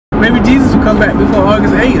gonna come back before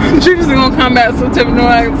August 8th. Jesus is gonna come back so Tiffany know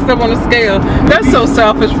I can step on the scale. That's so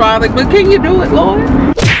selfish, Father. But can you do it, Lord?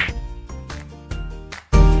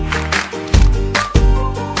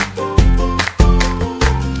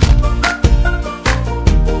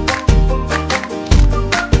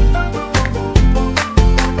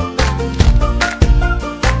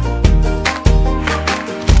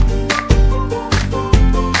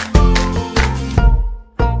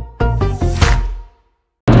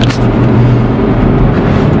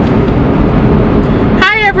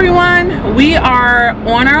 We are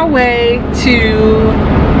on our way to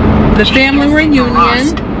the family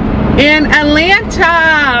reunion in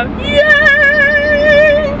Atlanta.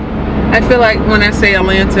 Yay! I feel like when I say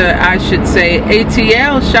Atlanta, I should say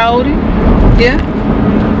ATL, shawty. Yeah?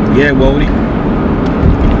 Yeah, Wody.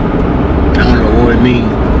 I don't know what it means.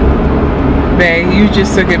 Babe, you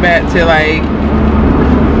just took it back to like,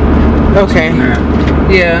 okay.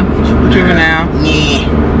 Yeah, juvenile.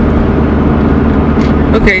 Yeah.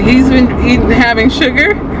 Okay, he's been having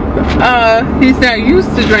sugar. He's not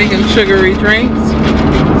used to drinking sugary drinks,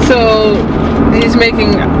 so he's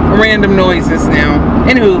making random noises now.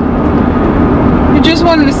 Anywho, we just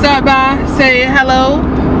wanted to stop by, say hello,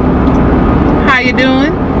 how you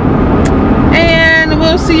doing, and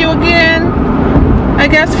we'll see you again, I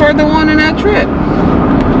guess, further on in our trip.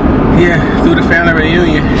 Yeah, through the family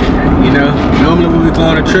reunion. You know, normally when we go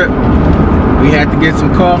on a trip, we had to get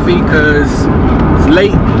some coffee because it's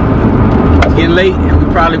late. It's getting late, and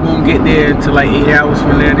we probably won't get there until like 8 hours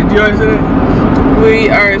from there. Did you understand that? We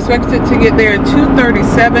are expected to get there at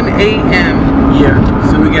 2:37 a.m. Yeah,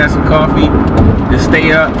 so we got some coffee to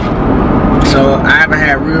stay up. So I haven't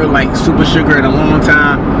had real like super sugar in a long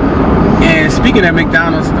time. And speaking of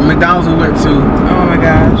McDonald's, the McDonald's we went to, oh my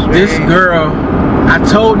gosh, this girl, I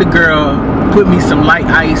told the girl, put me some light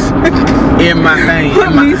ice in my thing.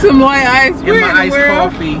 Put me some light ice in my iced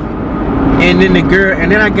coffee. And then the girl,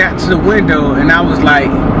 and then I got to the window and I was like,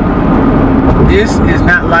 this is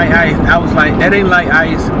not light ice. I was like, that ain't light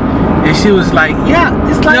ice. And she was like, yeah,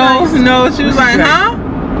 it's light ice. No, she was like, huh?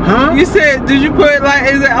 Huh? You said, did you put like,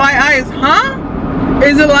 is it light ice? Huh?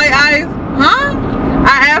 Is it light ice? Huh?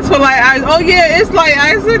 I asked for light ice. Oh yeah, it's light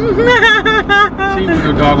ice. She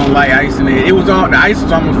put a doggone light ice in it. It was on, the ice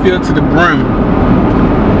was almost filled to the brim.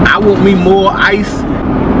 I want me more ice.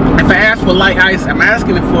 If I ask for light ice, I'm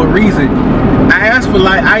asking it for a reason. I asked for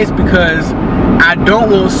light ice because I don't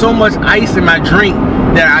want so much ice in my drink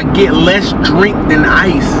that I get less drink than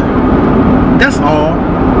ice. That's all.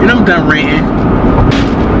 And I'm done ranting.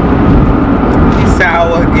 He's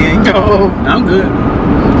sour again, yo. I'm good.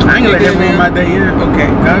 I ain't gonna let that ruin my day in. Okay.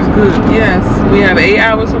 That's good. Yes, we have 8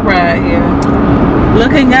 hours of ride here.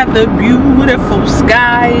 Looking at the beautiful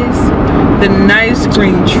skies, the nice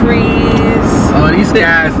green trees. Oh, these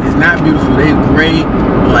skies is not beautiful. They're gray,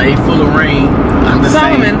 like full of rain. I'm just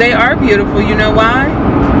Solomon, saying. they are beautiful. You know why?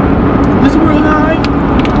 Is the world alright?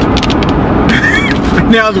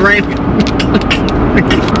 Now it's raining.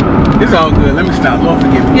 It's all good. Let me stop. Lord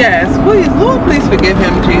forgive me. Yes, please, Lord, please forgive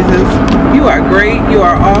him, Jesus. You are great. You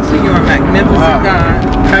are awesome. You are magnificent, God.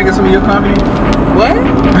 Can I get some of your coffee? What?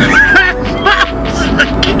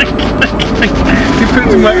 You put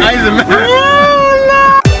too much ice in my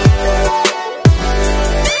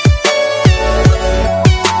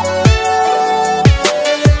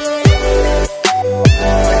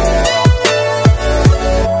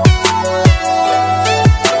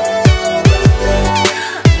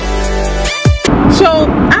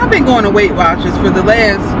going to Weight Watchers for the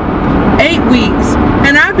last 8 weeks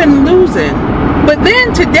and I've been losing, but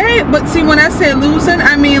then today, but see, when I say losing,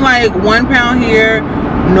 I mean like 1 pound here,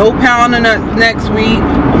 no pound the next week,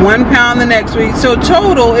 1 pound the next week, so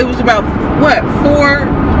total it was about what,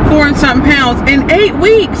 four and some pounds in 8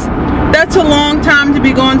 weeks. That's a long time to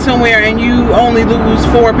be going somewhere and you only lose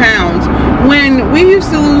 4 pounds when we used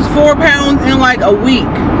to lose 4 pounds in like a week.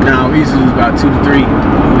 No, we used to lose about 2 to 3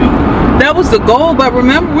 a week. That was the goal, but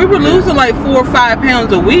remember, we were losing like 4 or 5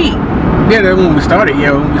 pounds a week. Yeah, that's when we started.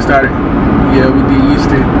 Yeah, when we started. Yeah, we did used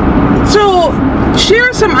to. So,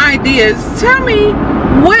 share some ideas. Tell me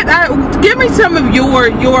give me some of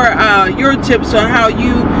your tips on how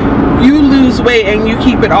you lose weight and you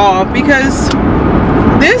keep it off, because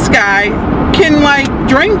this guy can like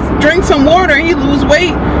drink some water and he lose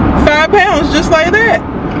weight 5 pounds just like that.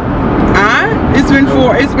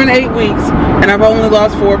 It's been 8 weeks and I've only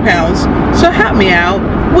lost 4 pounds. So help me out.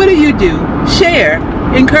 What do you do? Share.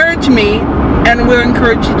 Encourage me and we'll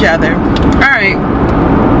encourage each other. Alright.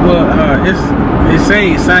 Well, it's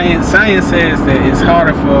saying science says that it's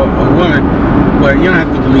harder for a woman, but you don't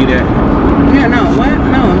have to believe that. Yeah, no, what?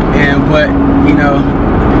 No. But you know,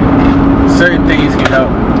 up,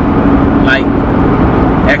 like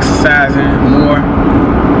exercising more.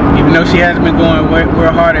 Even though she hasn't been going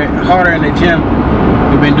real harder in the gym,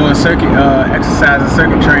 we've been doing circuit exercise and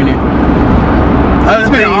circuit training. It's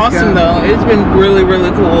been awesome though. It's been really,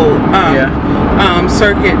 really cool.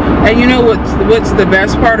 Circuit. And you know what's the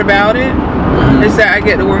best part about it? Is that I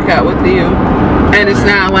get to work out with you. And it's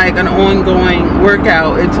not like an ongoing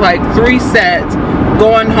workout. It's like 3 sets,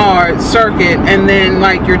 going hard, circuit, and then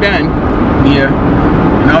like you're done. Yeah.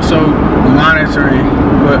 And also monitoring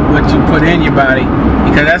what you put in your body,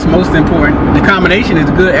 because that's most important. The combination is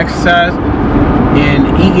good, exercise and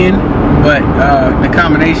eating, but the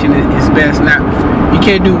combination is best. Now, you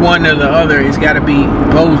can't do one or the other. It's got to be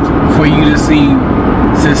both for you to see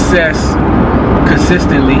success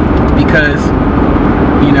consistently, because,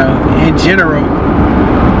 you know, in general,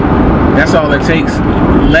 that's all it takes.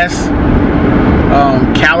 Less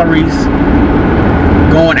calories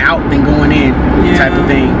going out than going in, type of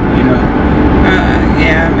thing, you know.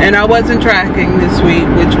 Yeah, and I wasn't tracking this week,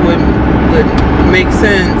 which would make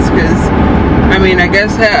sense, because I mean, I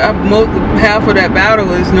guess half of that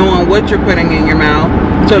battle is knowing what you're putting in your mouth.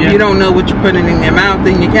 So if you don't know what you're putting in your mouth,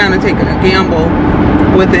 then you're kind of taking a gamble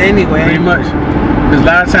with it anyway. Pretty much. Because a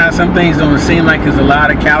lot of times some things don't seem like there's a lot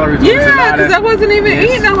of calories. Yeah, because I wasn't even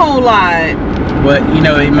eating a whole lot. But, you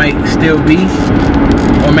know, it might still be.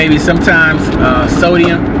 Or maybe sometimes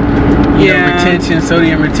sodium.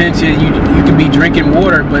 Sodium retention. You can be drinking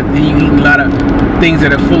water, but then you eat a lot of things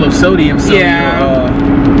that are full of sodium. So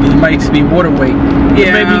you might just be water weight.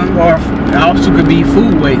 Yeah. Maybe, or also could be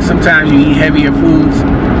food weight. Sometimes you eat heavier foods.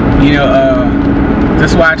 You know,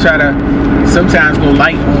 that's why I try to sometimes go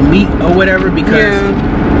light on meat or whatever, because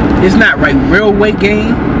it's not real weight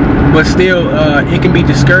gain, but still it can be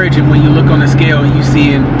discouraging when you look on the scale and you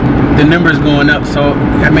seeing the numbers going up. So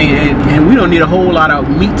I mean, and we don't need a whole lot of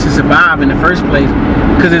meat to survive in the first place,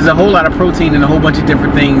 because there's a whole lot of protein in a whole bunch of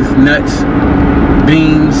different things: nuts,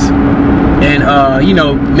 beans, and you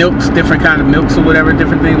know, milks, different kind of milks or whatever,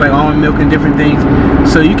 different things like almond milk and different things.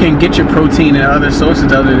 So you can get your protein in other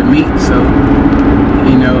sources other than meat. So,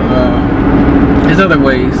 you know, there's other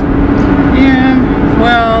ways. Yeah,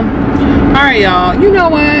 well, all right, y'all. You know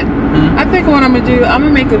what? I think what I'm gonna do, I'm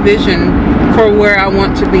gonna make a vision for where I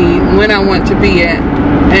want to be, when I want to be at,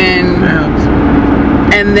 and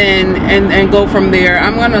then go from there.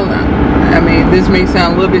 I'm gonna, I mean, this may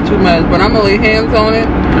sound a little bit too much, but I'm gonna lay hands on it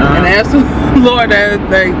and ask the Lord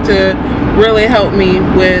to really help me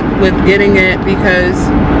with getting it, because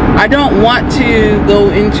I don't want to go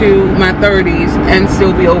into my 30s and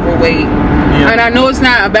still be overweight. And I know it's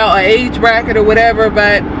not about an age bracket or whatever,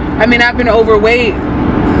 but I mean, I've been overweight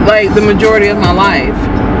like the majority of my life,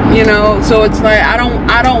 you know. So it's like I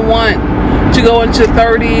don't want to go into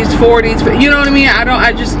 30s, 40s, you know what I mean?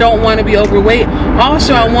 I just don't want to be overweight.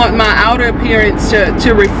 Also, I want my outer appearance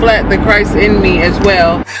to reflect the Christ in me as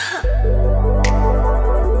well.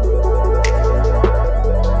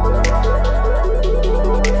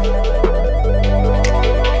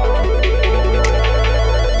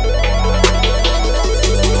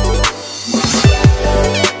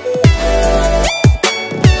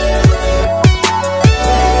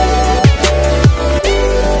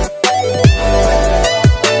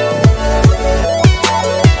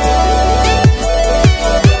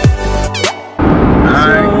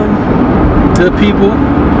 Good people,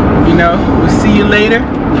 you know, we'll see you later.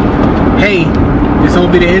 Hey, this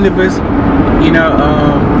won't be the end of us. You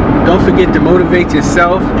know, don't forget to motivate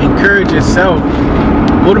yourself, encourage yourself,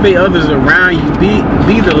 motivate others around you.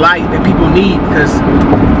 Be the light that people need, because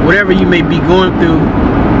whatever you may be going through,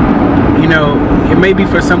 you know, it may be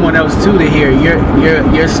for someone else too to hear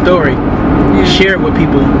your story. Share it with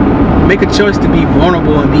people. Make a choice to be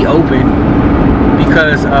vulnerable and be open,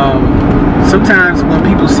 because sometimes when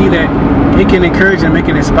people see that, it can encourage them, it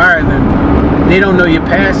can inspire them. They don't know your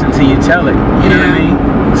past until you tell it. You know what I mean?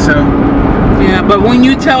 So yeah, but when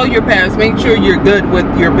you tell your past, make sure you're good with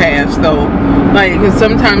your past, though. Like, because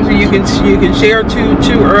sometimes you can share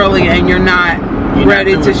too early and you're not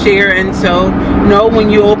ready to share. And so know when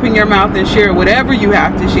you open your mouth and share whatever you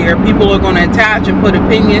have to share, people are going to attach and put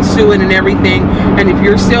opinions to it and everything. And if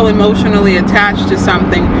you're still emotionally attached to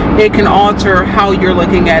something, it can alter how you're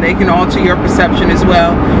looking at it. It can alter your perception as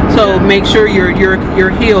well. So make sure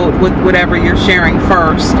you're healed with whatever you're sharing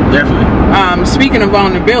first. Definitely. Speaking of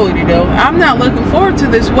vulnerability, though, I'm not looking forward to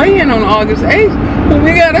this weigh-in on August 8th.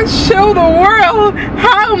 We gotta show the world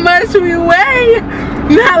how much we weigh.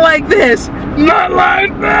 Not like this. Not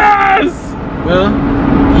like this. Well,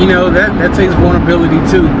 you know, that takes vulnerability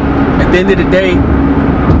too. At the end of the day,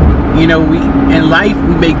 you know, in life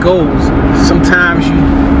we make goals. Sometimes you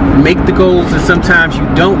make the goals and sometimes you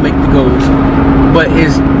don't make the goals. But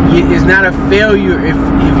it's not a failure if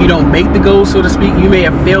you don't make the goal, so to speak. You may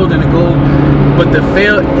have failed in the goal, but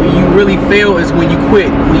you really fail is when you quit,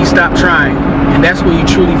 when you stop trying, and that's when you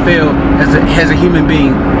truly fail as a human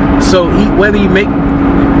being. So whether you make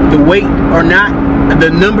the weight or not, the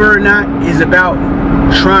number or not, is about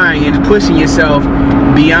trying and pushing yourself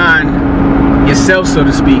beyond yourself, so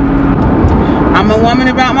to speak. I'm a woman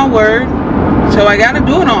about my word, so I got to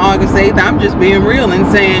do it on August 8th. I'm just being real and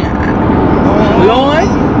saying, Lord,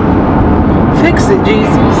 fix it,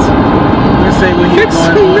 Jesus. Let's say when you're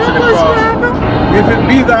going to the cross, if it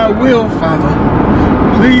be thy will, Father,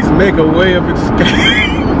 please make a way of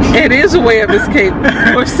escape. It is a way of escape.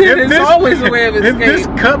 Or sin is always a way of escape. If this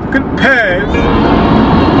cup could pass,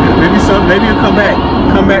 maybe you'll come back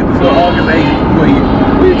before August 8th.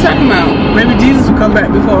 What are you talking about? Maybe Jesus will come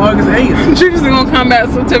back before August 8th. Jesus is gonna come back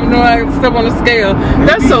so Tiffany know I can step on the scale. Maybe.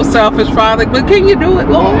 That's so selfish, Father. But can you do it,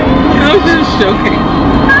 Lord? I'm just joking.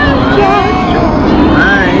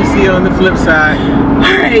 Alright, see you on the flip side.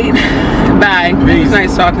 Alright. Bye. Peace. It's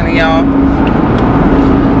nice talking to y'all.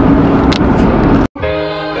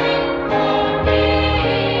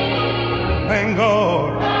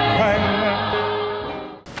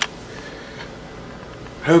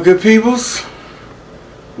 Hello, good peoples.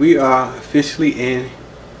 We are officially in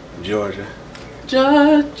Georgia.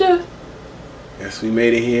 Georgia. Yes, we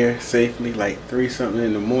made it here safely, like 3-something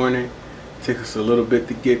in the morning. Took us a little bit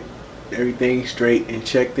to get everything straight and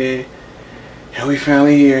checked in. And we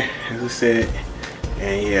finally here, as we said.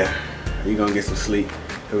 And yeah, we're gonna get some sleep.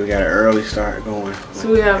 So we got an early start going. So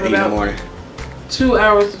we have about 2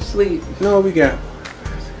 hours of sleep. No, we got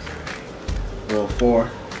 4.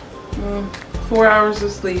 4 hours of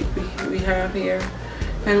sleep we have here,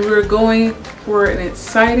 and we're going for an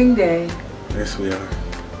exciting day. Yes, we are.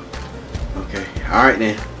 Okay. All right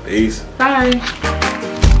then. Peace. Bye.